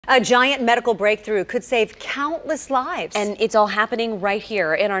A giant medical breakthrough could save countless lives. And it's all happening right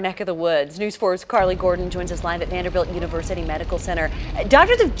here in our neck of the woods. News 4's Carly Gordon joins us live at Vanderbilt University Medical Center.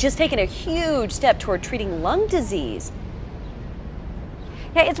 Doctors have just taken a huge step toward treating lung disease.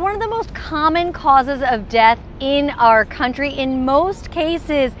 Yeah, it's one of the most common causes of death in our country. In most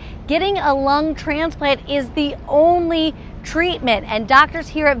cases, getting a lung transplant is the only treatment, and doctors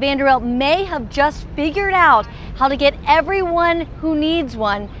here at Vanderbilt may have just figured out how to get everyone who needs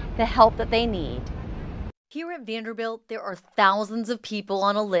one the help that they need. Here at Vanderbilt, there are thousands of people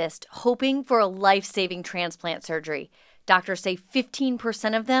on a list hoping for a life-saving transplant surgery. Doctors say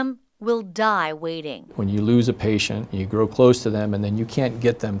 15% of them will die waiting. When you lose a patient, you grow close to them, and then you can't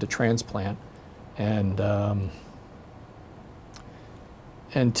get them to transplant.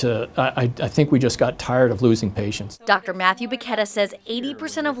 I think we just got tired of losing patients. Dr. Matthew Bacchetta says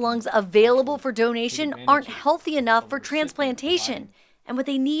 80% of lungs available for donation aren't healthy enough for transplantation. And what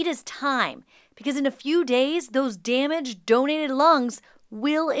they need is time, because in a few days, those damaged, donated lungs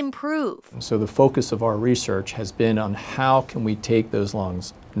will improve. So the focus of our research has been on how can we take those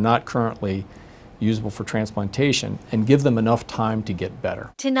lungs, not currently usable for transplantation, and give them enough time to get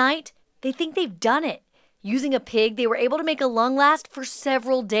better. Tonight, they think they've done it. Using a pig, they were able to make a lung last for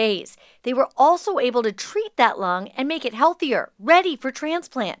several days. They were also able to treat that lung and make it healthier, ready for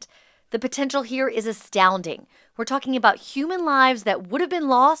transplant. The potential here is astounding. We're talking about human lives that would have been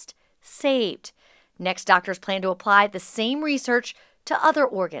lost, saved. Next, doctors plan to apply the same research to other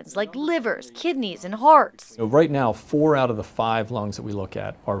organs like livers, kidneys, and hearts. Right now, 4 out of the 5 lungs that we look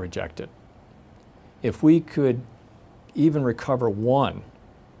at are rejected. If we could even recover 1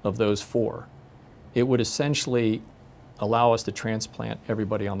 of those 4, it would essentially allow us to transplant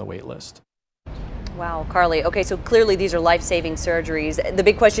everybody on the wait list. Wow, Carly. Okay, so clearly these are life-saving surgeries. The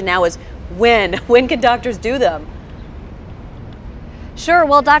big question now is when? When can doctors do them? Sure.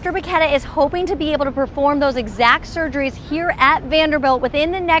 Well, Dr. Bacchetta is hoping to be able to perform those exact surgeries here at Vanderbilt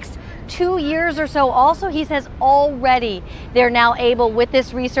within the next 2 years or so. Also, he says already they're now able, with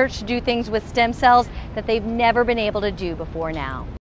this research, to do things with stem cells that they've never been able to do before now.